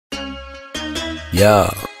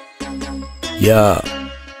Yeah, yeah,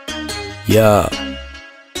 yeah,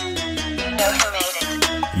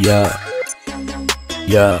 yeah,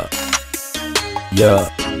 yeah, yeah.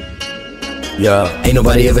 Yeah, ain't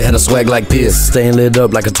nobody ever had a swag like this. Staying lit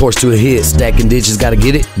up like a torch to a hit. Stacking ditches, gotta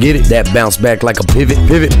get it. That bounce back like a pivot.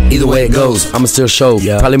 Either way it goes, I'ma still show.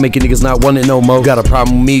 Probably making niggas not want it no more. Got a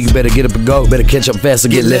problem with me, you better get up and go. Better catch up fast or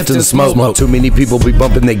get left in the smoke. Too many people be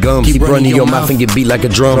bumping their gums. Keep running your mouth and get beat like a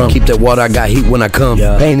drum. Keep that water, I got heat when I come.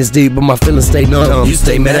 Pain is deep, but my feelings stay numb. You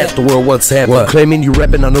stay mad at the world, what's happening? Claiming you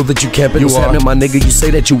rapping, I know that you capping. What's happening, my nigga? You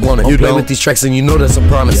say that you want it. You play with these tracks and you know that's a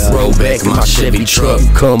promise. Roll back in my Chevy truck.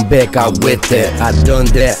 Come back, I wet that. I done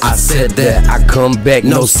that, I said that. I come back,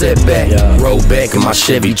 no setback. Roll back in my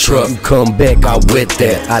Chevy truck. Come back, I wet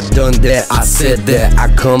that. I done that, I said that.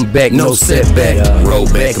 I come back, no setback. Roll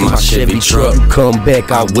back in my Chevy truck. Come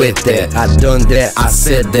back, I wet that. I done that, I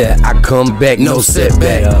said that. I come back, no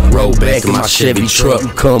setback. Roll back in my Chevy truck.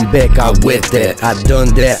 Come back, I wet that. I done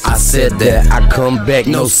that, I said that. I come back,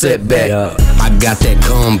 no setback. I got that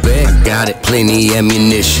comeback, I got it, plenty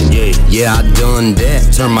ammunition. Yeah, I done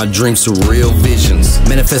that. Turn my dreams to real visions.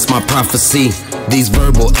 Manifest my prophecy, these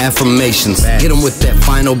verbal affirmations. Hit them with that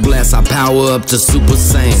final blast, I power up to Super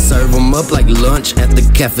Saiyan. Serve them up like lunch at the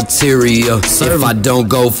cafeteria. If I don't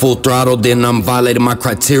go full throttle, then I'm violating my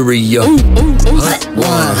criteria. Hut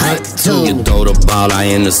one, hut two. You throw the ball, I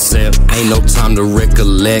intercept. Ain't no time to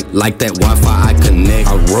recollect. Like that Wi-Fi, I connect.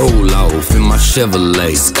 I roll off in my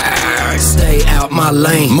Chevrolet. Stay out my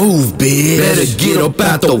lane. Move, bitch. Better get up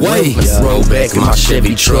out the way. Roll back in my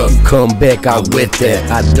Chevy truck. Come back, I wet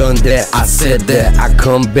that. I done that, I said that. I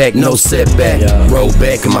come back, no setback. Roll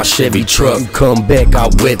back in my Chevy truck. Come back, I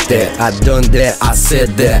wet that. I done that, I said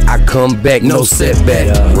that. I come back, no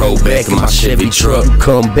setback. Roll back in my Chevy truck.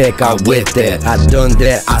 Come back, I wet that. I done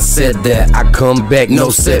that, I said that. I come back, no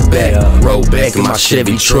setback. Roll back in my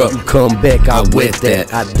Chevy truck. Come back, I wet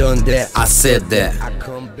that. I done that, I said that. I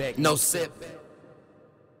come back, no setback.